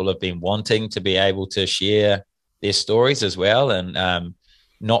of people have been wanting to be able to share their stories as well, and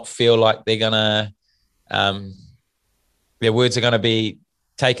not feel like they're gonna their words are going to be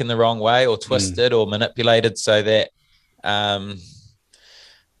taken the wrong way or twisted or manipulated, so that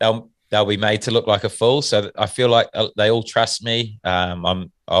they'll be made to look like a fool. So I feel like they all trust me.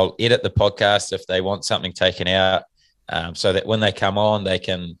 I'll edit the podcast if they want something taken out, so that when they come on, they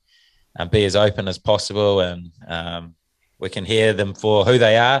can be as open as possible, and we can hear them for who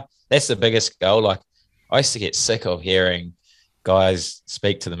they are. That's the biggest goal. Like, I used to get sick of hearing guys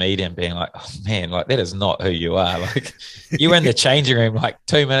speak to the media and being like, oh man, like, that is not who you are. Like, you were in the changing room like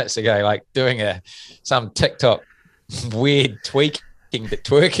 2 minutes ago, like doing some TikTok weird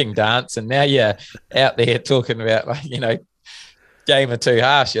twerking dance, and now you're out there talking about, like, game of two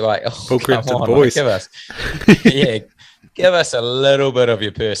halves. You're like, oh, come on, boys. Like, give us a little bit of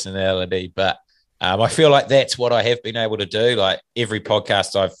your personality. But I feel like that's what I have been able to do. Like, every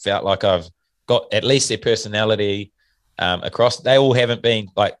podcast, I've felt like I've got at least their personality across. They all haven't been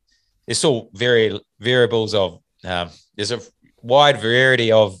like, there's still variables of, there's a wide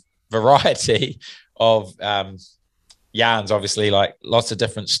variety of variety of yarns, obviously, like lots of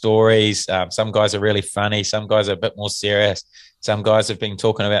different stories. Some guys are really funny. Some guys are a bit more serious. Some guys have been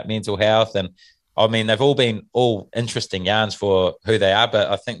talking about mental health, and I mean, they've all been all interesting yarns for who they are, but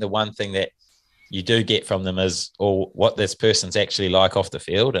I think the one thing that you do get from them is what this person's actually like off the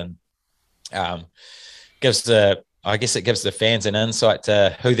field, and I guess it gives the fans an insight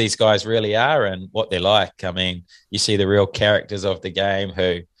to who these guys really are and what they're like. I mean, you see the real characters of the game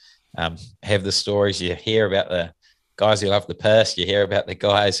who have the stories. You hear about the guys who love the piss. You hear about the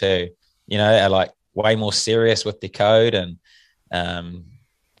guys who, are like way more serious with the code and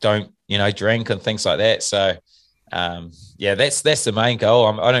don't, drink and things like that. So, that's the main goal.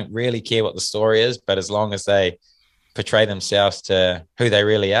 I don't really care what the story is, but as long as they portray themselves to who they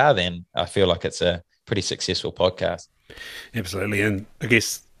really are, then I feel like it's a pretty successful podcast. Absolutely. And I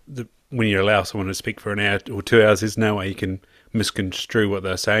guess when you allow someone to speak for an hour or 2 hours, there's no way you can misconstrue what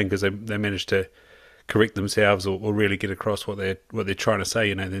they're saying, because they manage to correct themselves or really get across what they're trying to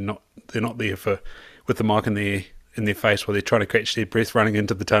say. They're not there with the mic in their face while they're trying to catch their breath running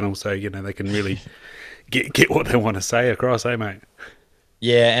into the tunnel, so they can really get what they want to say across, mate?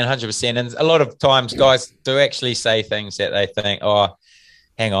 Yeah, and 100%. And a lot of times guys do actually say things that they think, oh,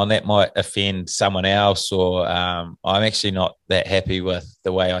 hang on, that might offend someone else, or I'm actually not that happy with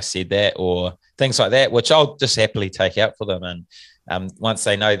the way I said that, or things like that, which I'll just happily take out for them. And once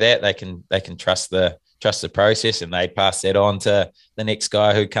they know that, they can trust the process, and they pass that on to the next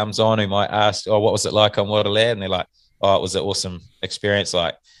guy who comes on, who might ask, oh, what was it like on What a Lad? And they're like, oh, it was an awesome experience.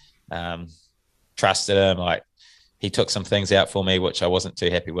 Like, trusted him. Like, he took some things out for me, which I wasn't too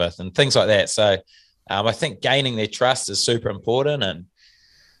happy with, and things like that. So I think gaining their trust is super important. And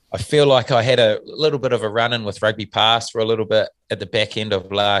I feel like I had a little bit of a run-in with Rugby Pass for a little bit at the back end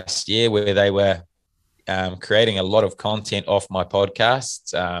of last year, where they were creating a lot of content off my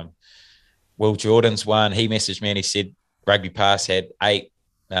podcasts. Will Jordan's one, he messaged me and he said Rugby Pass had 8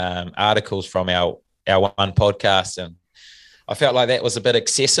 articles from our one podcast, and I felt like that was a bit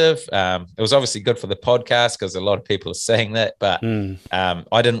excessive. It was obviously good for the podcast because a lot of people are saying that, but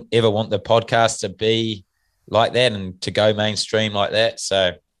I didn't ever want the podcast to be like that and to go mainstream like that.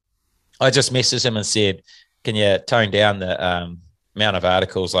 So I just messaged him and said, can you tone down the amount of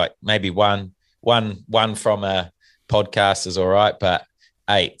articles? Like, maybe one from a podcast is all right, but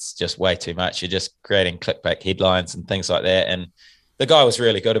 8's just way too much. You're just creating clickbait headlines and things like that. And the guy was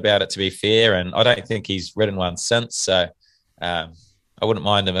really good about it, to be fair, and I don't think he's written one since. So I wouldn't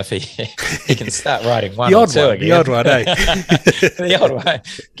mind him if he can start writing one or two again. The odd one, eh? The odd one.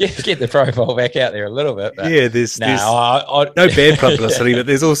 Get the profile back out there a little bit. But yeah, there's no bad publicity, but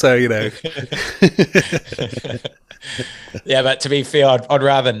there's also, Yeah, but to be fair, I'd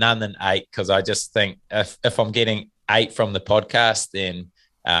rather none than 8, because I just think if I'm getting 8 from the podcast, then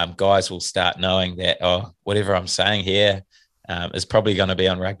guys will start knowing that, whatever I'm saying here is probably going to be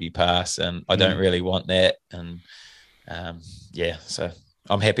on Rugby Pass, and I don't really want that. And so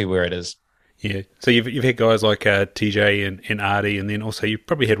I'm happy where it is. Yeah. So you've had guys like TJ and Artie, and then also you've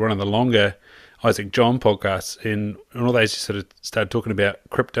probably had one of the longer Isaac John podcasts, and all those sort of started talking about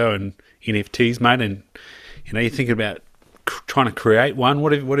crypto and NFTs, mate. And you're thinking about trying to create one.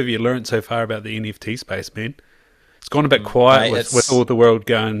 What have you learned so far about the NFT space, man? It's gone a bit quiet with all the world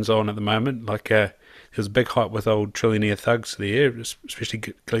goings on at the moment. Like there was a big hype with old trillionaire thugs there, especially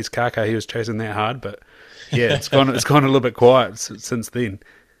Glees Kaka. He was chasing that hard, but yeah, it's gone a little bit quiet since then.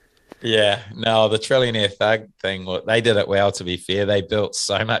 Yeah, no, the trillionaire thug thing, they did it well, to be fair. They built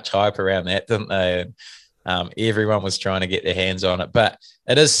so much hype around that, didn't they? And everyone was trying to get their hands on it. But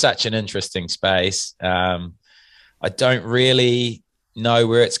it is such an interesting space. I don't really know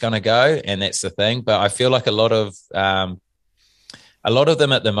where it's going to go, and that's the thing. But I feel like a lot of them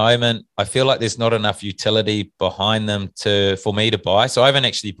at the moment, I feel like there's not enough utility behind them for me to buy. So I haven't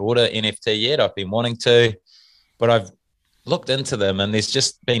actually bought an NFT yet. I've been wanting to, but I've looked into them, and there's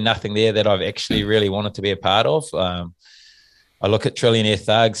just been nothing there that I've actually really wanted to be a part of. I look at Trillionaire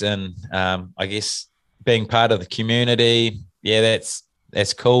Thugs, and I guess being part of the community, yeah,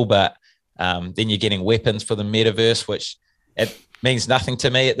 that's cool. But then you're getting weapons for the metaverse, which it means nothing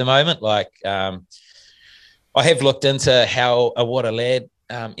to me at the moment. Like, I have looked into how a What a Lad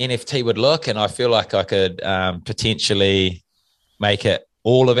NFT would look, and I feel like I could potentially make it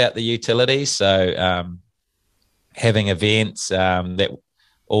all about the utility. So having events that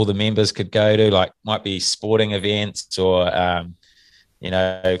all the members could go to, like might be sporting events or, a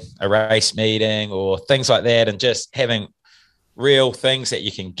race meeting or things like that, and just having real things that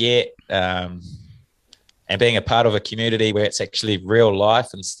you can get and being a part of a community where it's actually real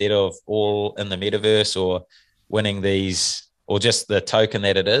life instead of all in the metaverse or winning these or just the token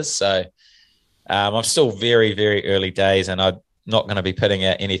that it is. So I'm still very, very early days, and I'm not going to be putting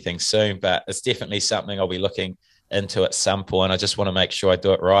out anything soon, but it's definitely something I'll be looking into at some point. I just want to make sure I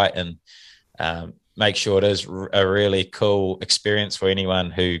do it right and make sure it is a really cool experience for anyone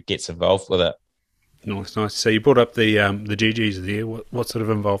who gets involved with it. Nice, nice. So you brought up the GGs there. What sort of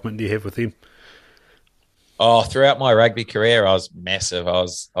involvement do you have with them? Oh, throughout my rugby career, I was massive. I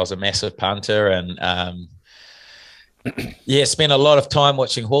was a massive punter, and spent a lot of time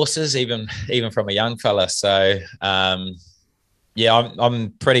watching horses, even from a young fella. So I'm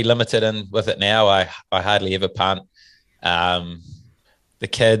pretty limited in with it now. I hardly ever punt. The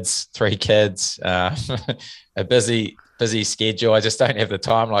kids, 3 kids, a busy schedule. I just don't have the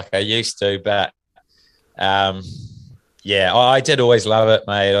time like I used to. But I did always love it,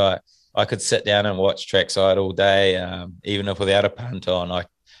 mate. I could sit down and watch trackside all day, even if without a punt on. I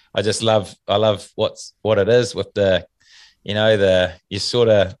love what it is with the, you sort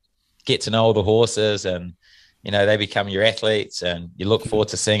of get to know all the horses, and they become your athletes, and you look forward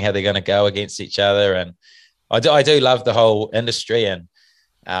to seeing how they're going to go against each other. And I do love the whole industry. And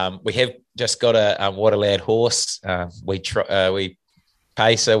we have just got a Waterlad horse. We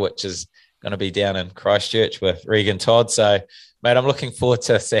Pacer, which is going to be down in Christchurch with Regan Todd. So, mate, I'm looking forward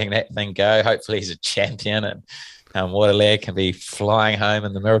to seeing that thing go. Hopefully he's a champion, and Waterlad can be flying home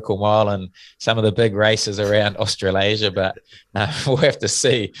in the Miracle Mile and some of the big races around Australasia. But we'll have to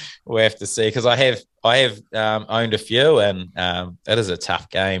see. Because I have owned a few, and it is a tough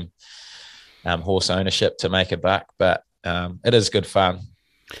game, horse ownership, to make a buck. But it is good fun.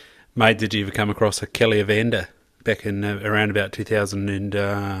 Mate, did you ever come across a Kelly Evander back in around about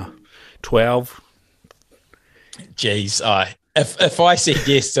 2012? Jeez, if I said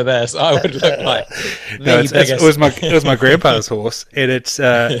yes to this, I would look like it was my grandpa's horse, and it's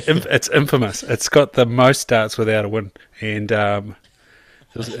infamous. It's got the most starts without a win, and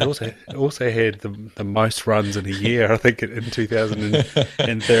it also had the most runs in a year, I think, in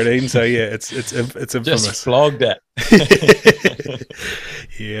 2013. So yeah, it's infamous. Just flogged it.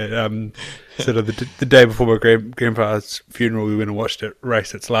 Yeah. Sort of the day before my grandpa's funeral, we went and watched it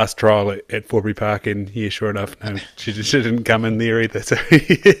race its last trial at Forbury Park, and yeah, sure enough, no, she didn't come in there either. So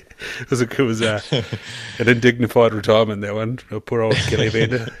it was an undignified retirement, that one. Oh, poor old Kelly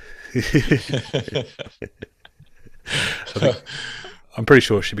Vander. I'm pretty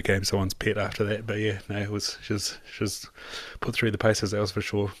sure she became someone's pet after that, but yeah, no, she was put through the paces, that was for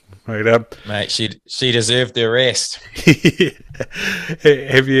sure. Right, mate, she deserved the rest.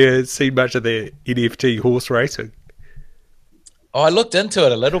 Have you seen much of the NFT horse racing? Oh, I looked into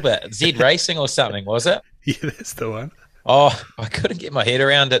it a little bit. Z Racing or something, was it? Yeah, that's the one. Oh, I couldn't get my head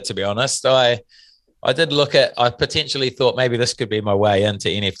around it, to be honest. I did look at. I potentially thought maybe this could be my way into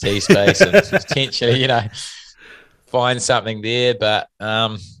NFT space and potentially, find something there. But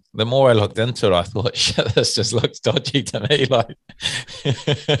the more I looked into it, I thought, shit, this just looks dodgy to me. Like,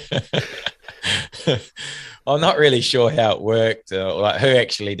 I'm not really sure how it worked, or like who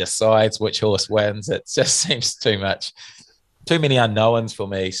actually decides which horse wins. It just seems too many unknowns for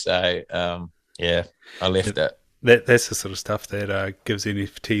me. So I left it. That's the sort of stuff that gives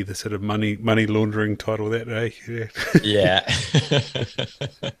NFT the sort of money laundering title. That yeah.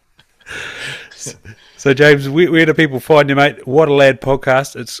 So James, where do people find you, mate? What a Lad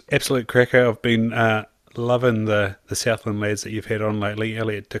podcast. It's absolute cracker. I've been loving the Southland lads that you've had on lately.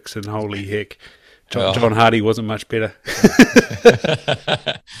 Elliot Dixon, holy heck. John Hardy wasn't much better.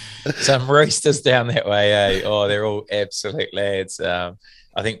 Some roosters down that way, eh? Oh, they're all absolute lads. I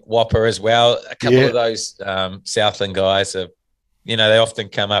think Whopper as well. A couple of those Southland guys have, they often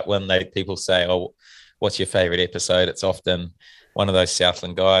come up when people say, "Oh, what's your favourite episode?" It's often one of those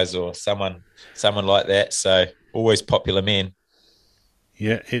Southland guys or someone like that. So always popular men.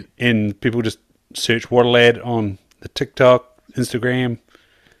 Yeah, and people just search What a Lad on the TikTok, Instagram,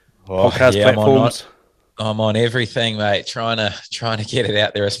 podcast platforms. I'm on everything, mate. Trying to get it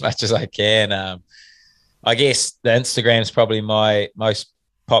out there as much as I can. I guess the Instagram is probably my most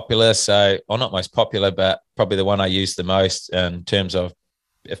popular. So, or not most popular, but probably the one I use the most in terms of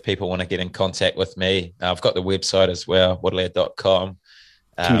if people want to get in contact with me. I've got the website as well, waterlad.com.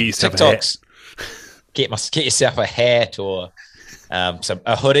 TikToks. Get yourself a hat or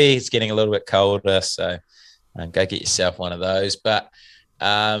a hoodie. It's getting a little bit colder, so go get yourself one of those. But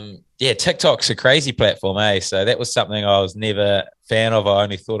TikTok's a crazy platform, eh? So that was something I was never a fan of. I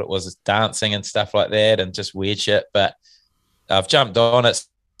only thought it was dancing and stuff like that and just weird shit. But I've jumped on it.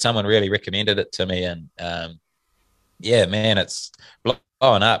 Someone really recommended it to me, and man, it's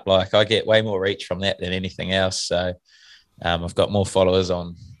blowing up. Like, I get way more reach from that than anything else. So I've got more followers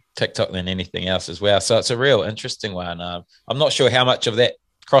on TikTok than anything else as well. So it's a real interesting one. I'm not sure how much of that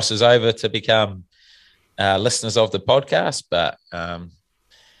crosses over to become listeners of the podcast, but I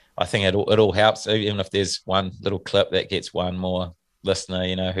think it all helps, even if there's one little clip that gets one more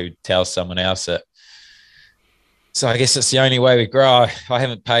listener, who tells someone else it. So I guess it's the only way we grow. I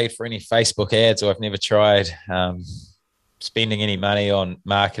haven't paid for any Facebook ads, or I've never tried spending any money on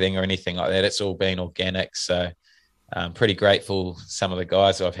marketing or anything like that. It's all been organic. So I'm pretty grateful. Some of the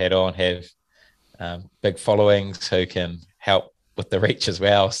guys I've had on have big followings who can help with the reach as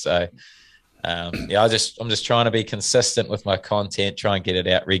well. So I'm just trying to be consistent with my content, try and get it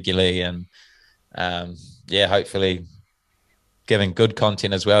out regularly, and hopefully giving good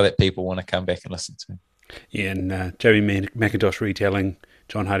content as well that people want to come back and listen to. Yeah, and Jamie McIntosh retelling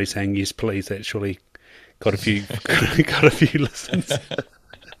John Hardy saying yes please actually got a few listens.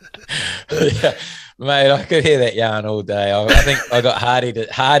 Yeah, mate, I could hear that yarn all day. I think I got Hardy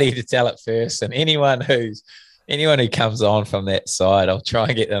to tell it first, and anyone who comes on from that side, I'll try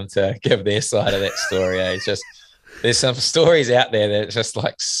and get them to give their side of that story. It's just, there's some stories out there that it's just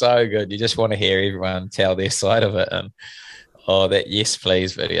like so good. You just want to hear everyone tell their side of it. And that yes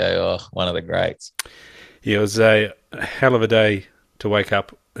please video, one of the greats. Yeah, it was a hell of a day to wake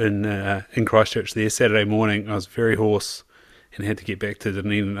up in Christchurch there Saturday morning. I was very hoarse and had to get back to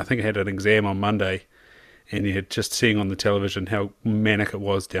Dunedin. I think I had an exam on Monday, and just seeing on the television how manic it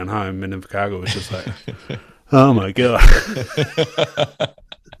was down home in Invercargill was just like, oh my God.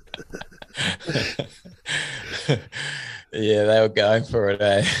 Yeah, they were going for it,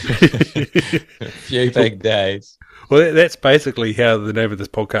 eh? A few big days. Well, that's basically how the name of this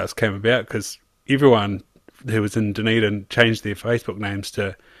podcast came about, because everyone who was in Dunedin changed their Facebook names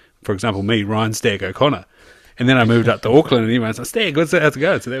to, for example, me, Ryan Stag O'Connor. And then I moved up to Auckland, and everyone's like, Stag, how's it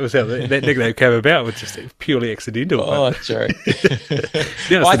going? So that was how that nickname came about, was just purely accidental. Oh, true.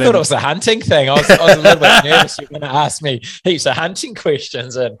 I thought it was a hunting thing. I was a little bit nervous. You're going to ask me heaps of hunting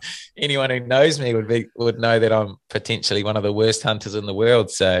questions, and anyone who knows me would know that I'm potentially one of the worst hunters in the world.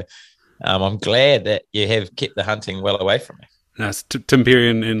 So I'm glad that you have kept the hunting well away from me. No, Tim Perry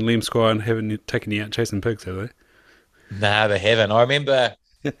and Liam Squire haven't taken you out chasing pigs, have they? No, they haven't. I remember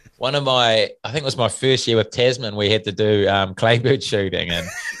I think it was my first year with Tasman, we had to do claybird shooting, and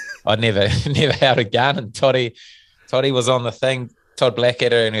I'd never held a gun, and Toddy was on the thing, Todd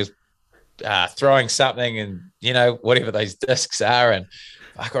Blackadder, and he was throwing something, and whatever those discs are, and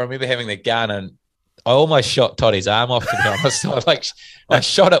I remember having the gun, and I almost shot Toddy's arm off, to be honest. I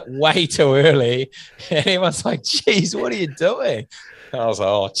shot it way too early, and everyone's like, geez, what are you doing? And I was like,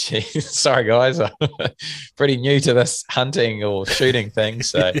 oh, geez, sorry, guys. I'm pretty new to this hunting or shooting thing.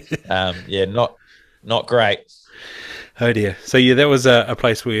 So, not great. Oh, dear. So, yeah, that was a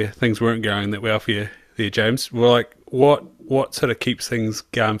place where things weren't going that well for you there, James. Well, like, what sort of keeps things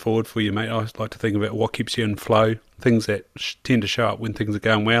going forward for you, mate? I always like to think about what keeps you in flow, things that tend to show up when things are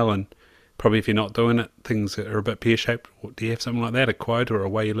going well, and probably if you're not doing it, things that are a bit pear-shaped. Do you have something like that, a quote or a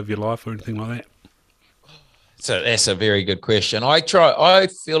way you live your life or anything like that? So that's a very good question. I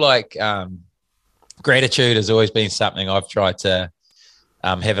feel like gratitude has always been something I've tried to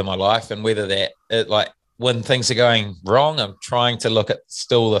have in my life, and whether when things are going wrong, I'm trying to look at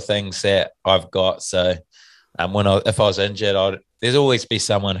still the things that I've got. So if I was injured, there's always be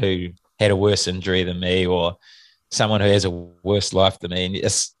someone who had a worse injury than me, or someone who has a worse life than me, and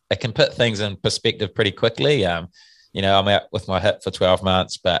it can put things in perspective pretty quickly. I'm out with my hip for 12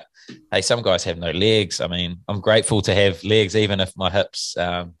 months, but hey, some guys have no legs. I mean, I'm grateful to have legs, even if my hip's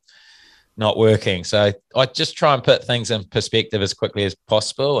not working. So I just try and put things in perspective as quickly as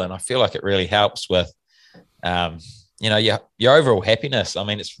possible. And I feel like it really helps with, your overall happiness. I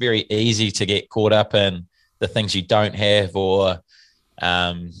mean, it's very easy to get caught up in the things you don't have, or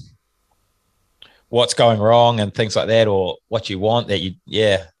what's going wrong and things like that, or what you want that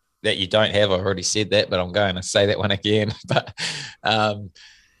you don't have. I've already said that, but I'm going to say that one again. But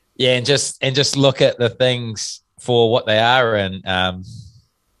and just look at the things for what they are, and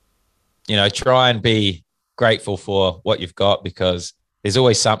try and be grateful for what you've got, because there's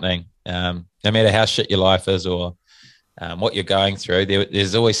always something. No matter how shit your life is, or what you're going through,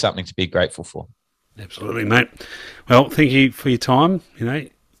 there's always something to be grateful for. Absolutely, mate. Well, thank you for your time.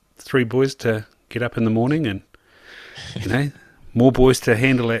 3 boys to get up in the morning, and more boys to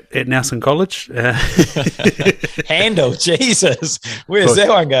handle at Nelson College. Handle, Jesus. Where's that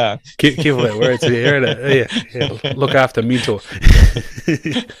one going? Careful that word. Yeah. Look after, mentor.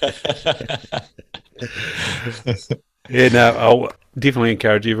 I'll definitely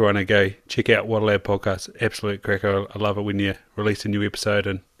encourage everyone to go check out What a Lad podcast. Absolute cracker. I love it when you release a new episode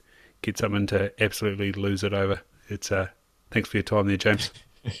and get something to absolutely lose it over. It's thanks for your time there, James.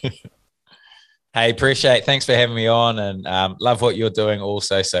 Hey, appreciate. Thanks for having me on, and love what you're doing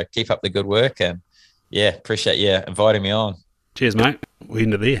also. So keep up the good work, and appreciate you inviting me on. Cheers, mate. We're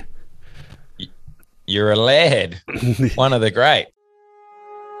into there. You're a lad, one of the great.